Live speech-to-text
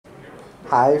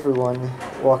Hi everyone,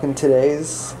 welcome to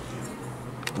today's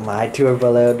my tour of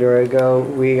El Dorado.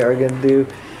 We are gonna do,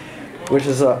 which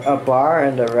is a bar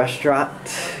and a restaurant.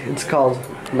 It's called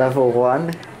Level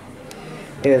 1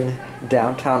 in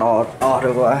downtown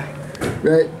Ottawa,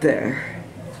 right there.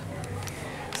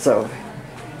 So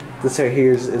this right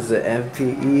here is the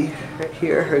MPE right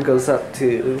here. It goes up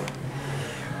to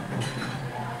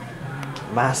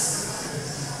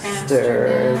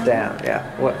Amsterdam. Yeah,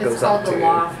 what it's goes up to? It's called the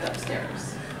loft upstairs.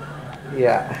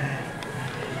 Yeah.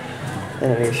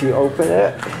 And if you open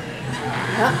it,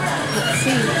 Let's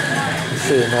see. you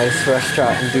see a nice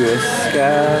restaurant and do a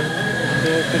scan.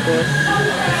 Look at this.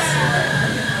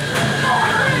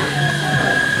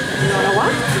 You want to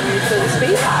walk? You show the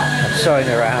space? I'm showing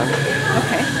around.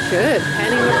 Okay, good.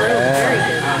 Panning the room.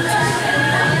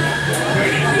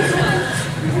 Very good.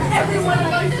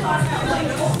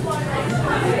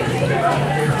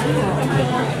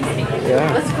 Yeah.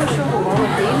 Let's go show them all the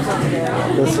games up there.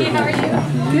 This is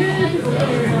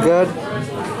good.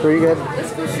 Pretty good.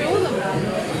 Let's go show them.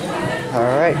 All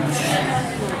right.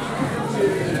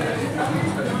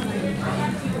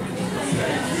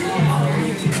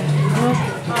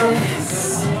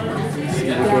 See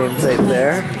the games right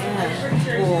there.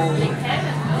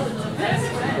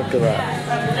 Look at that.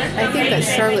 I think that's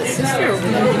Charlotte's sister over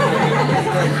there.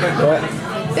 What?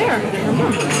 There.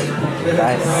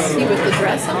 Nice. See with the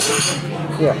dress on?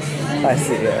 Yeah, I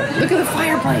see that. Look at the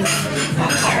fireplace.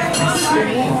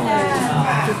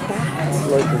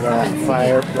 Look at that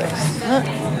fireplace.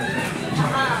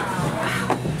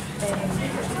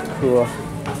 Cool.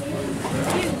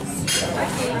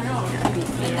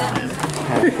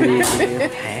 Happy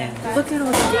Look at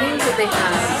all the games that they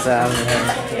have. salmon.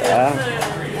 Yeah.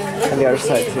 And the other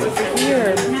side too.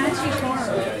 Here.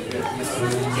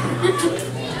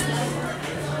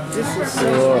 This is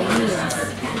so Cool. neat.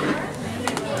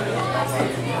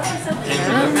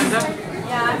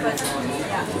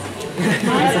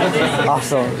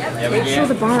 Awesome. Let's show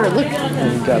the bar. Look.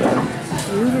 And you got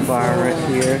a bar right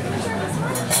here.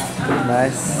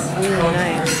 Nice. Really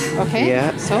nice. Okay.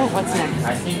 Yeah. So what's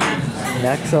next?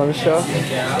 Next on the show.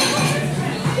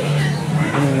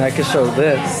 I can show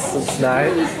this. It's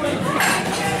nice. Look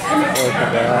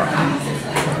at that.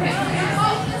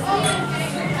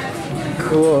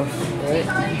 Cool. Right?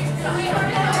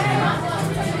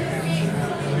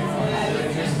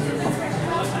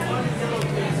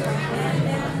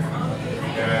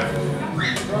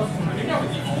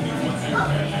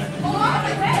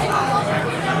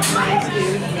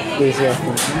 There's I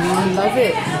love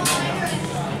it.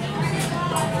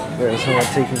 there's someone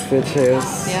taking pictures.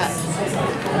 Yeah.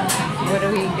 What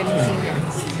are we going to see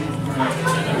next?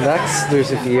 Next,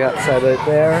 there's a view outside right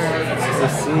there. To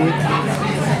see.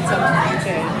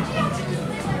 Okay.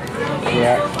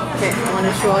 Yeah. Okay. Want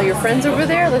to show all your friends over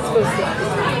there? Let's go see.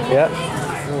 Yep.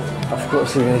 Of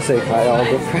course, you're gonna say hi all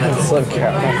the friends on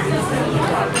camera.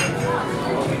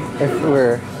 If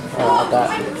we're that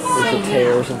with the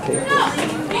tears and papers.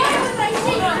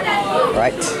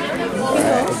 Right.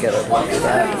 Alright, I get a look at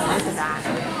that.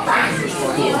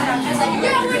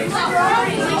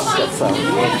 Get some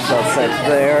looks outside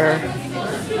there.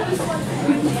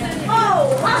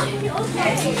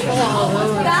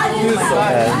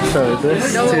 And show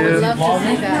this No, I would too. love to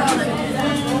see that.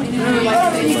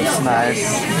 Looks nice.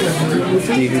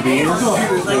 DVDs.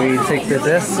 We take the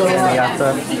disc and you have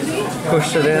to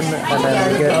push it in and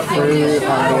then get through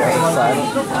on the other side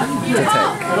to take.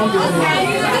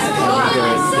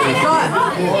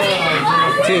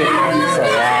 Two. So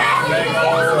yeah.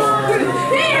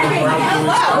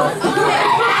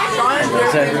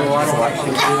 There's everyone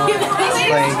watching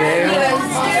playing games.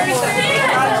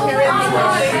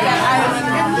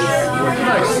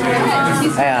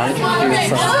 And do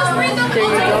some. There you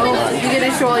go. You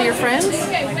gonna show all your friends?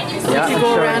 Yeah, You I'm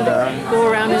go showing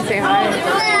around and say hi.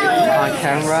 on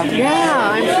camera. Yeah,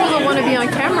 I'm sure they'll want to be on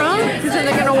camera because then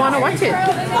they're gonna want to watch it.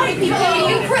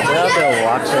 Yeah, they'll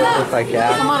watch it if I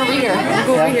can. Come on over here. You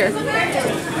go over here.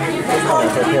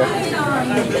 Over here.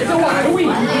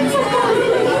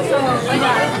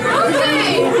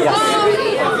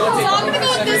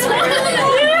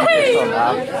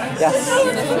 Yes.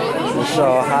 So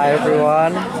hi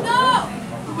everyone.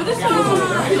 You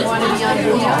want to be on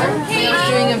video? He's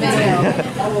doing a video.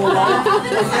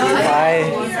 Hi.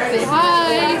 Say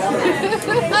hi.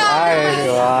 Hi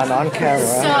everyone on camera.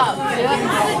 Stop.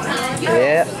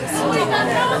 Yeah.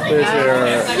 There's your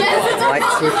light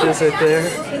switches right there.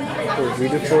 They're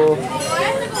beautiful.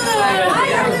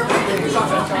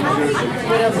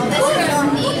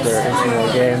 There is more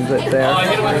games right there. I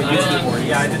hit him with a YouTube board.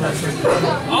 Yeah, I did that.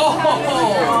 Oh!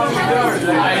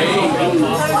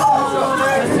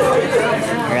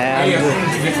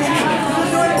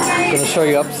 Gonna show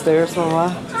you upstairs,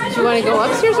 Mama. Do you want to go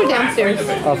upstairs or downstairs?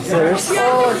 Upstairs.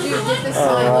 Oh, dude, get this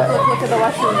sign. Look at the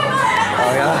washroom.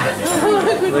 Oh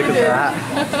yeah. Look at that.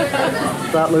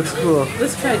 That looks cool.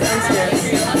 Let's try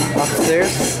downstairs.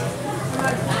 Upstairs?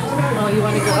 Oh, you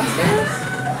want to go upstairs?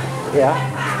 Yeah.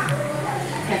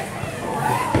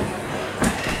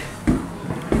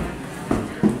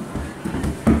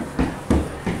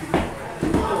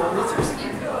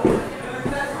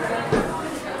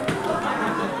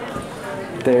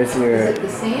 There's your. Is it the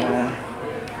same?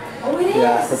 Oh, it is.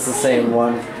 Yeah, it's the same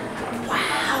one.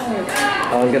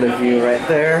 Wow. I'll get a view right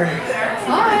there.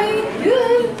 Hi.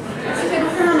 Good.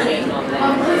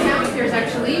 We're downstairs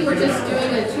actually. We're just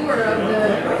doing a tour of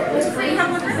the. It's free. How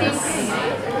much is this?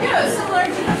 Yeah, similar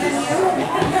to the venue.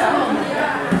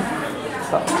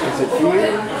 Is it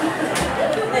here?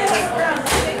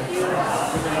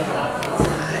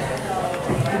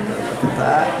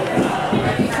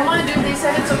 Come on, dude. They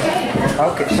said it's okay.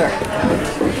 Okay, sure.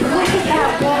 Look at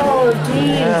that wall of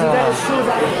games. You gotta see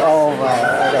that. Oh my,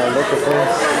 I gotta look at this.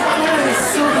 That is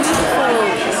so beautiful.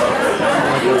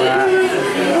 Look at that.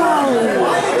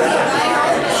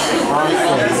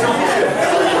 Awesome.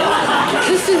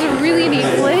 This is a really neat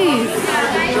place.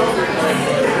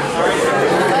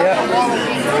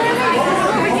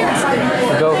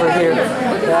 Go over here.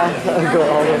 Yeah, go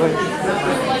all the way.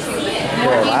 Oh,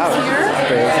 wow.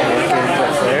 There's more games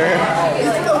up there.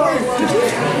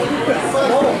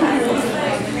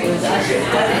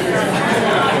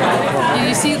 Do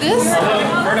you see this?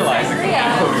 Fertilizer.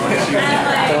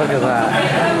 Look at that.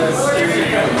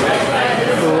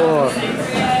 Cool.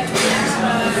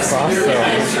 Awesome.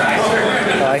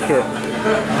 I like it.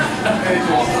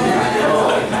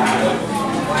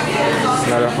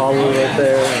 Another hallway right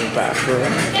there and a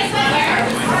bathroom.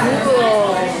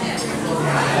 Cool.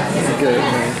 It's good,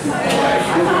 man.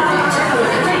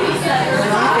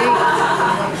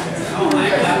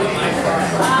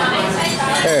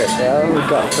 There we go. We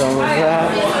got some of that.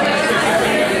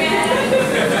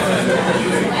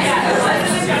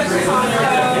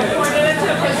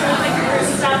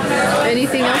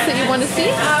 Anything else that you want to see?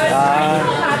 I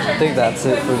think that's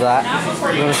it for that.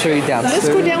 I'm going to show you downstairs.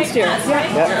 Let's go downstairs.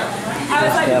 Yeah. Yep.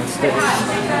 That's downstairs.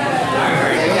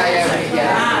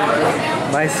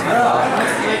 Nice clock.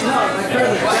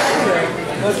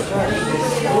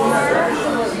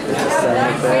 Stand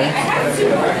right there.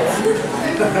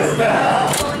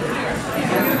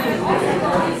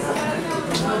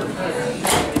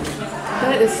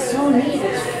 That is so neat.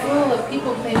 It's full of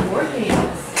people playing board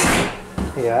games.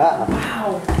 Yeah.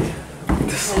 Wow.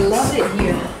 I love it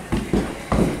here.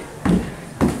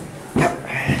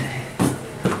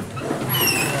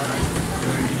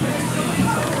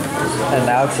 And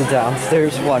now it's a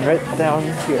downstairs one right down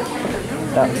here.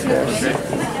 Downstairs.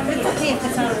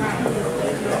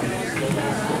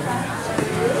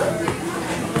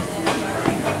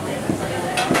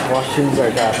 Washrooms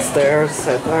are downstairs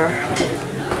right there.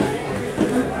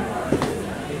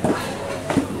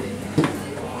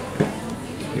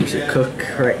 There's your cook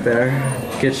right there.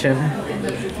 Kitchen.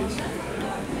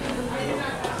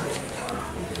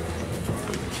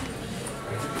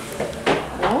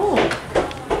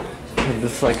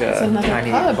 This is like a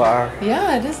tiny pub. bar.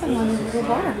 Yeah, it is another little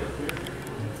bar.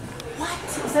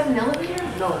 What? Is that an elevator?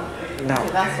 No. No.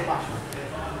 Okay, that's the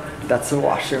washroom. That's the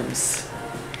washrooms.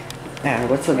 And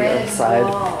what's on the other side?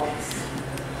 Walls.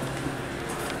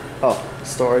 Oh,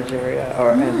 storage area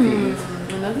or empty.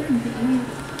 Another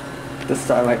empty. This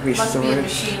time might be Must be a storage.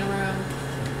 machine room.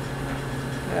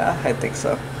 Yeah, I think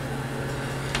so.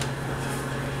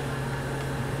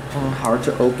 Hard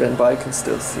to open, but I can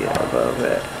still see it a little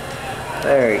bit.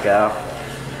 There you go.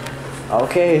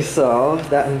 Okay, so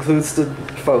that includes the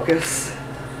focus.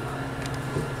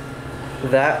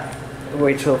 That,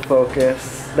 wait till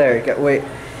focus. There you go, wait.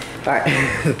 Alright.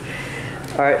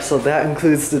 Alright, so that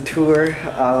includes the tour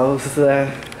of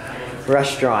the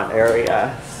restaurant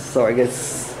area. So I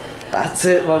guess that's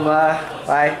it, Mama.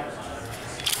 Bye.